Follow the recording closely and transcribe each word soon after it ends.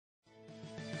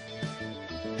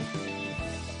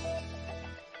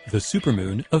The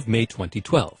supermoon of May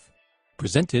 2012,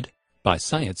 presented by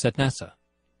Science at NASA.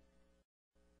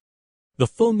 The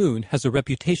full moon has a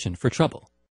reputation for trouble.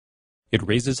 It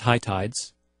raises high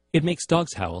tides, it makes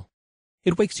dogs howl,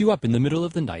 it wakes you up in the middle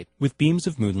of the night with beams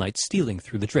of moonlight stealing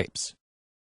through the drapes.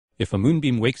 If a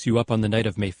moonbeam wakes you up on the night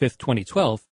of May 5,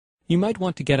 2012, you might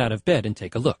want to get out of bed and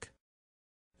take a look.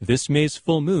 This May's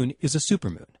full moon is a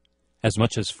supermoon, as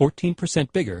much as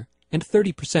 14% bigger and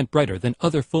 30% brighter than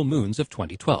other full moons of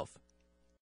 2012.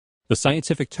 The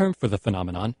scientific term for the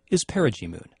phenomenon is perigee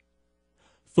moon.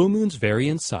 Full moons vary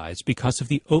in size because of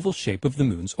the oval shape of the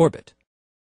moon's orbit.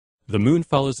 The moon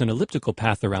follows an elliptical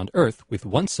path around Earth with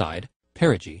one side,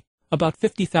 perigee, about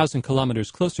 50,000 kilometers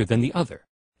closer than the other,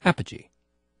 apogee.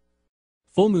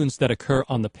 Full moons that occur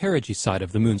on the perigee side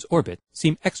of the moon's orbit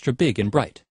seem extra big and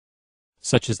bright.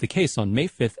 Such is the case on May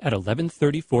 5th at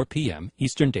 11:34 p.m.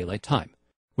 Eastern Daylight Time,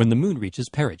 when the moon reaches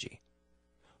perigee.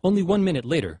 Only 1 minute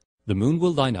later, the moon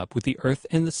will line up with the Earth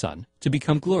and the Sun to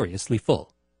become gloriously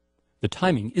full. The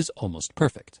timing is almost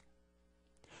perfect.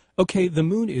 Okay, the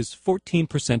moon is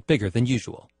 14% bigger than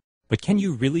usual, but can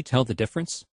you really tell the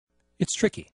difference? It's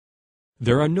tricky.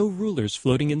 There are no rulers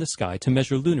floating in the sky to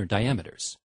measure lunar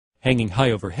diameters. Hanging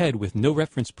high overhead with no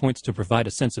reference points to provide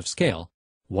a sense of scale,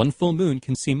 one full moon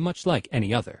can seem much like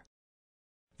any other.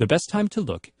 The best time to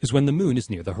look is when the moon is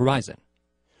near the horizon.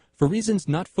 For reasons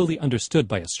not fully understood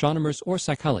by astronomers or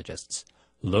psychologists,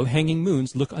 low-hanging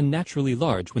moons look unnaturally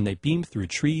large when they beam through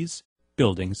trees,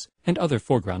 buildings, and other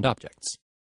foreground objects.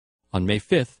 On May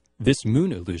 5th, this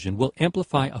moon illusion will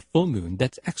amplify a full moon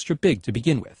that's extra big to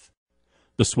begin with.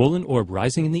 The swollen orb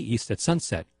rising in the east at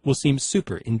sunset will seem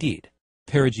super indeed.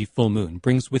 Perigee full moon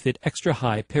brings with it extra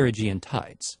high perigean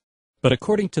tides. But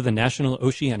according to the National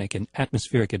Oceanic and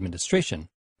Atmospheric Administration,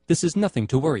 this is nothing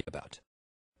to worry about.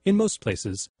 In most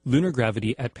places, lunar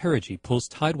gravity at perigee pulls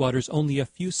tidewaters only a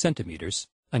few centimeters,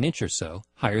 an inch or so,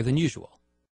 higher than usual.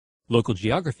 Local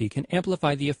geography can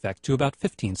amplify the effect to about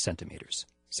 15 centimeters,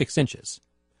 6 inches.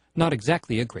 Not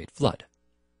exactly a great flood.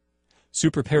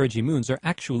 Super perigee moons are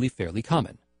actually fairly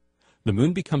common. The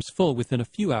moon becomes full within a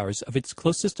few hours of its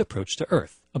closest approach to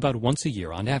Earth, about once a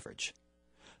year on average.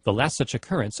 The last such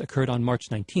occurrence occurred on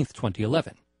March 19,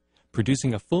 2011.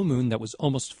 Producing a full moon that was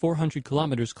almost 400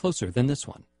 kilometers closer than this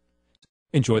one.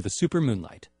 Enjoy the super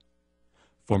moonlight.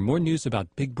 For more news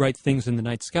about big bright things in the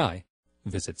night sky,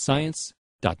 visit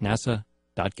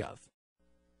science.nasa.gov.